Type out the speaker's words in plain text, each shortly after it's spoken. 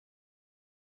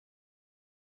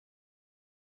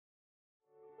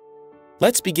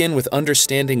Let's begin with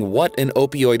understanding what an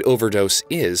opioid overdose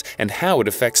is and how it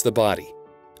affects the body.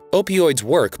 Opioids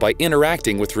work by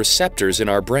interacting with receptors in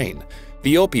our brain.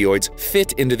 The opioids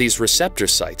fit into these receptor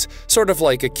sites, sort of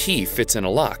like a key fits in a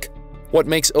lock. What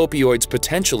makes opioids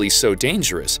potentially so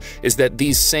dangerous is that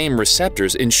these same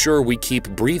receptors ensure we keep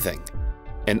breathing.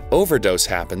 An overdose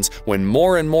happens when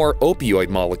more and more opioid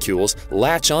molecules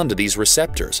latch onto these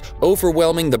receptors,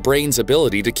 overwhelming the brain's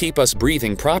ability to keep us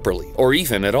breathing properly or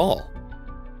even at all.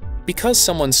 Because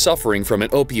someone suffering from an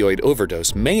opioid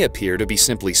overdose may appear to be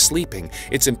simply sleeping,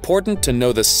 it's important to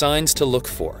know the signs to look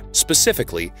for.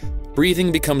 Specifically,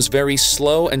 breathing becomes very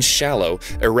slow and shallow,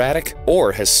 erratic,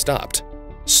 or has stopped.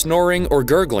 Snoring or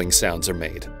gurgling sounds are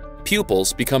made.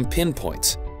 Pupils become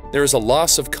pinpoints. There is a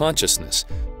loss of consciousness.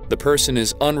 The person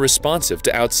is unresponsive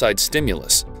to outside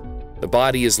stimulus. The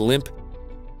body is limp.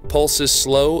 Pulse is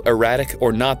slow, erratic,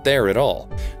 or not there at all.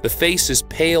 The face is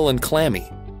pale and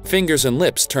clammy. Fingers and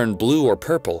lips turn blue or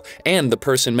purple, and the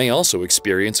person may also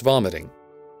experience vomiting.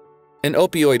 An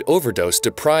opioid overdose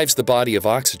deprives the body of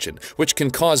oxygen, which can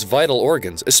cause vital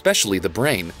organs, especially the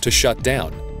brain, to shut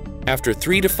down. After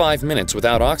 3 to 5 minutes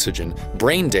without oxygen,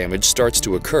 brain damage starts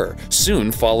to occur,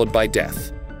 soon followed by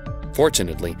death.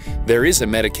 Fortunately, there is a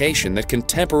medication that can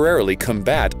temporarily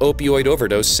combat opioid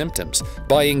overdose symptoms,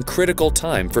 buying critical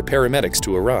time for paramedics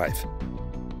to arrive.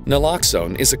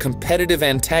 Naloxone is a competitive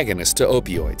antagonist to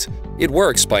opioids. It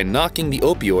works by knocking the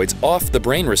opioids off the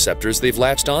brain receptors they've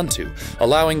latched onto,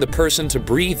 allowing the person to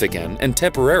breathe again and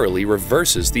temporarily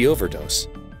reverses the overdose.